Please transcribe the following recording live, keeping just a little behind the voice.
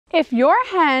If your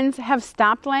hens have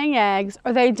stopped laying eggs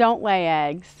or they don't lay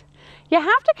eggs, you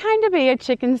have to kind of be a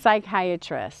chicken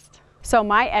psychiatrist. So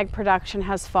my egg production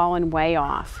has fallen way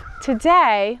off.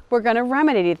 Today, we're going to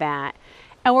remedy that,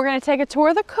 and we're going to take a tour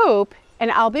of the coop, and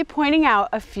I'll be pointing out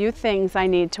a few things I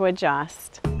need to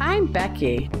adjust. I'm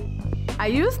Becky. I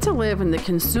used to live in the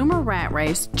consumer rat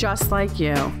race just like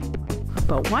you.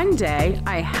 But one day,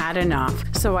 I had enough,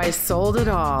 so I sold it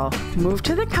all, moved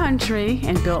to the country,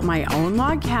 and built my own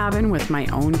log cabin with my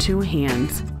own two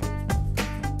hands.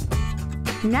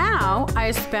 Now,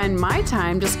 I spend my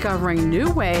time discovering new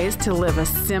ways to live a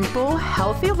simple,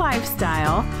 healthy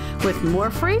lifestyle with more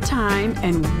free time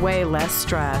and way less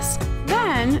stress.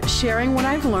 Then, sharing what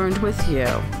I've learned with you.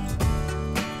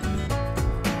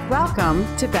 Welcome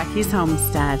to Becky's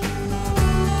Homestead.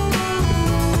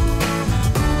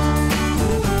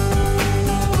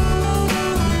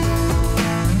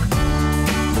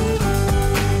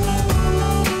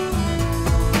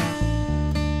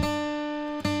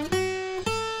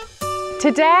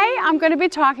 Today, I'm going to be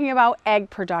talking about egg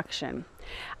production.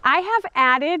 I have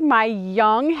added my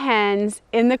young hens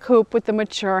in the coop with the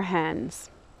mature hens.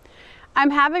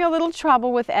 I'm having a little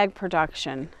trouble with egg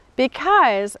production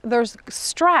because there's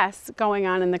stress going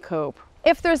on in the coop.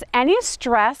 If there's any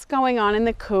stress going on in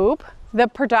the coop, the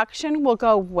production will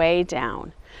go way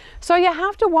down. So you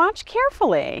have to watch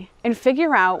carefully and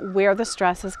figure out where the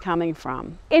stress is coming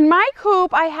from. In my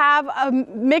coop, I have a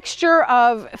mixture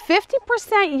of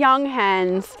 50% young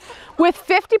hens with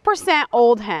 50%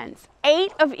 old hens,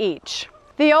 8 of each.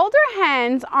 The older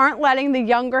hens aren't letting the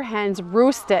younger hens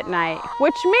roost at night,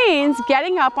 which means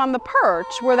getting up on the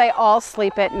perch where they all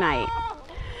sleep at night.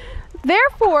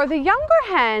 Therefore, the younger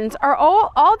hens are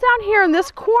all down here in this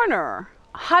corner,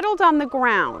 huddled on the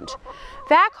ground.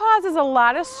 That causes a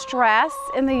lot of stress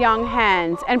in the young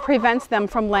hens and prevents them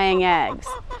from laying eggs.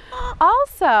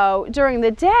 Also, during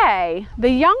the day, the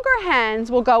younger hens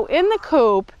will go in the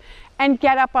coop and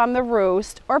get up on the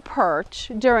roost or perch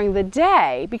during the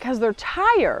day because they're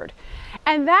tired.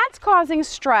 And that's causing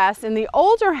stress in the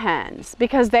older hens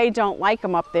because they don't like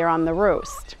them up there on the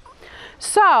roost.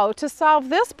 So, to solve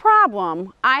this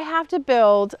problem, I have to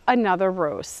build another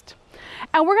roost.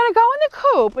 And we're going to go in the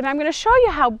coop and I'm going to show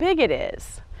you how big it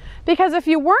is. Because if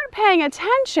you weren't paying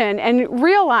attention and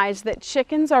realized that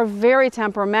chickens are very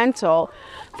temperamental,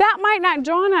 that might not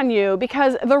dawn on you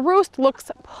because the roost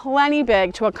looks plenty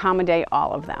big to accommodate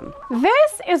all of them.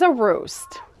 This is a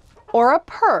roost or a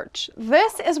perch.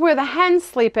 This is where the hens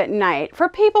sleep at night for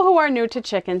people who are new to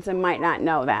chickens and might not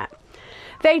know that.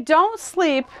 They don't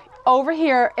sleep over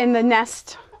here in the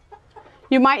nest.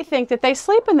 You might think that they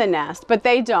sleep in the nest, but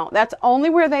they don't. That's only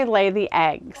where they lay the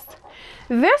eggs.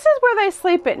 This is where they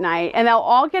sleep at night, and they'll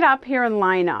all get up here and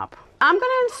line up. I'm going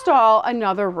to install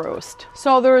another roost.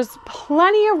 So there's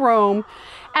plenty of room,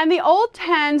 and the old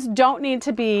hens don't need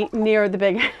to be near the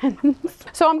big hens.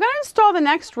 So I'm going to install the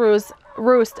next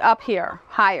roost up here,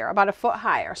 higher, about a foot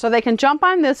higher. So they can jump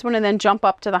on this one and then jump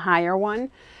up to the higher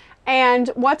one. And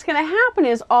what's going to happen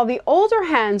is all the older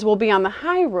hens will be on the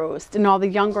high roost and all the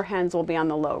younger hens will be on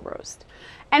the low roost.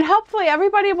 And hopefully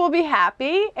everybody will be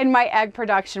happy and my egg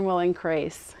production will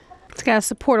increase. It's got to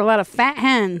support a lot of fat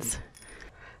hens.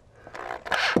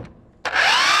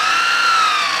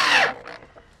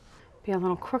 Be a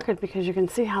little crooked because you can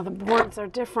see how the boards are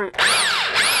different.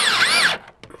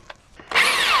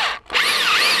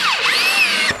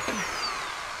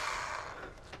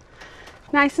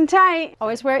 Nice and tight.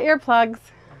 Always wear earplugs.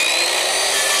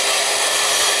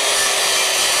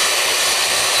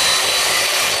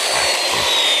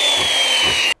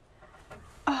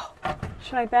 Oh,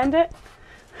 should I bend it?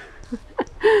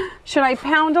 Should I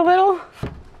pound a little?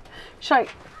 Should I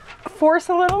force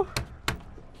a little?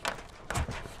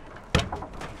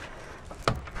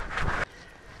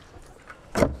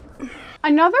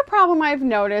 Another problem I've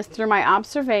noticed through my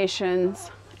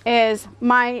observations is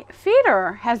my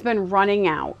feeder has been running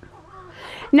out.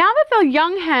 Now that the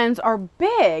young hens are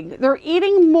big, they're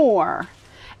eating more,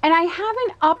 and I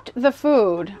haven't upped the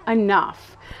food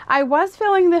enough. I was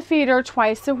filling the feeder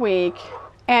twice a week,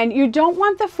 and you don't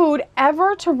want the food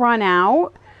ever to run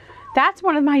out. That's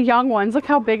one of my young ones. Look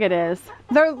how big it is.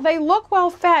 They look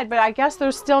well fed, but I guess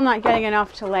they're still not getting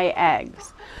enough to lay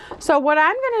eggs. So what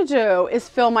I'm going to do is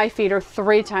fill my feeder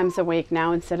 3 times a week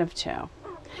now instead of 2.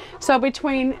 So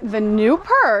between the new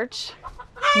perch,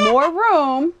 more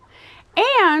room,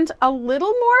 and a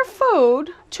little more food,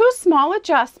 2 small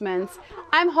adjustments,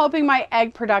 I'm hoping my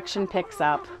egg production picks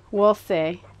up. We'll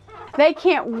see. They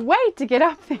can't wait to get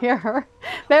up there.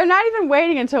 They're not even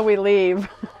waiting until we leave.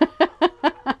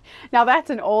 Now that's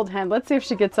an old hen. Let's see if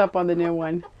she gets up on the new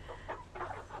one.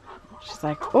 She's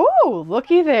like, ooh,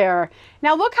 looky there.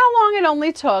 Now look how long it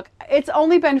only took. It's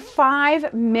only been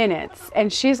 5 minutes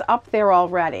and she's up there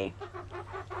already.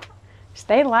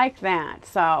 They like that.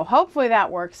 So hopefully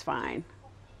that works fine.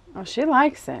 Oh, she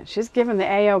likes it. She's giving the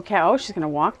A-OK. Oh, she's going to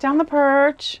walk down the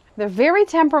perch. They're very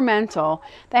temperamental.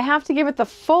 They have to give it the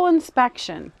full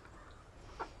inspection.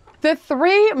 The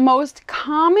 3 most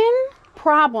common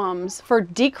problems for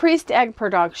decreased egg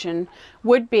production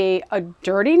would be a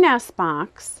dirty nest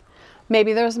box.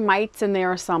 Maybe there's mites in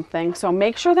there or something. So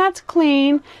make sure that's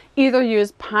clean. Either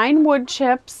use pine wood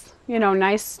chips, you know,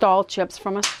 nice stall chips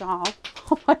from a stall.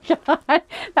 Oh my God,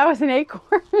 that was an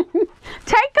acorn.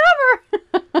 Take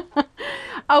cover.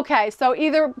 Okay, so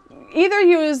either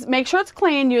make sure it's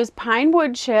clean, use pine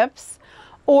wood chips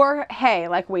or hay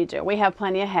like we do. We have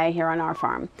plenty of hay here on our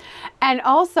farm. And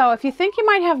also, if you think you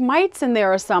might have mites in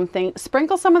there or something,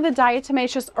 sprinkle some of the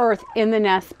diatomaceous earth in the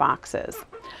nest boxes.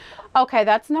 Okay,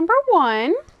 that's number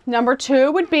 1. Number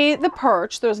 2 would be the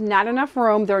perch. There's not enough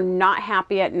room. They're not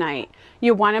happy at night.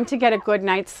 You want them to get a good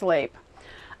night's sleep.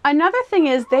 Another thing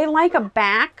is they like a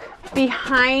back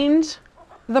behind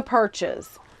the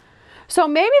perches. So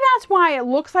maybe that's why it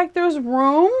looks like there's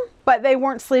room, but they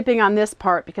weren't sleeping on this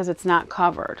part because it's not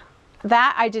covered.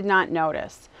 That I did not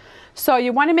notice. So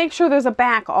you want to make sure there's a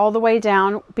back all the way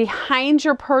down behind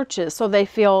your perches so they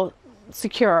feel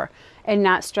secure and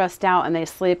not stressed out and they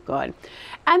sleep good.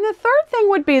 And the third thing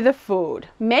would be the food.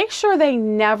 Make sure they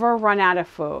never run out of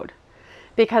food,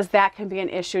 because that can be an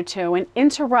issue too and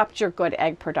interrupt your good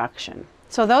egg production.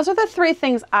 So those are the 3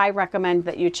 things I recommend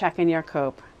that you check in your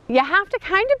coop. You have to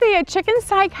kind of be a chicken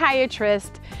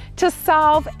psychiatrist to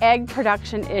solve egg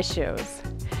production issues.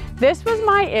 This was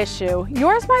my issue.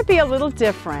 Yours might be a little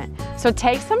different. So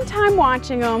take some time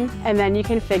watching them and then you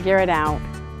can figure it out.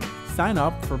 Sign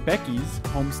up for Becky's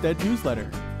Homestead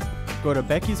newsletter. Go to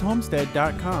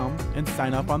beckysHomestead.com and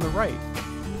sign up on the right.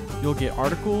 You'll get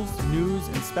articles, news,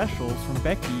 and specials from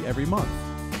Becky every month.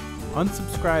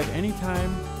 Unsubscribe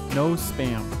anytime, no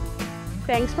spam.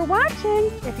 Thanks for watching.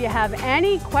 If you have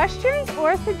any questions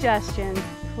or suggestions,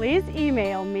 please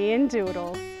email me and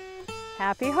Doodle.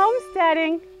 Happy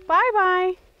homesteading.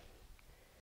 Bye-bye.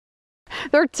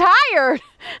 They're tired.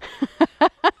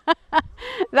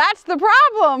 That's the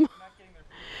problem.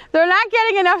 They're not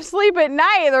getting enough sleep at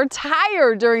night. They're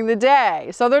tired during the day.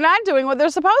 So they're not doing what they're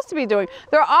supposed to be doing.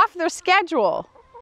 They're off their schedule.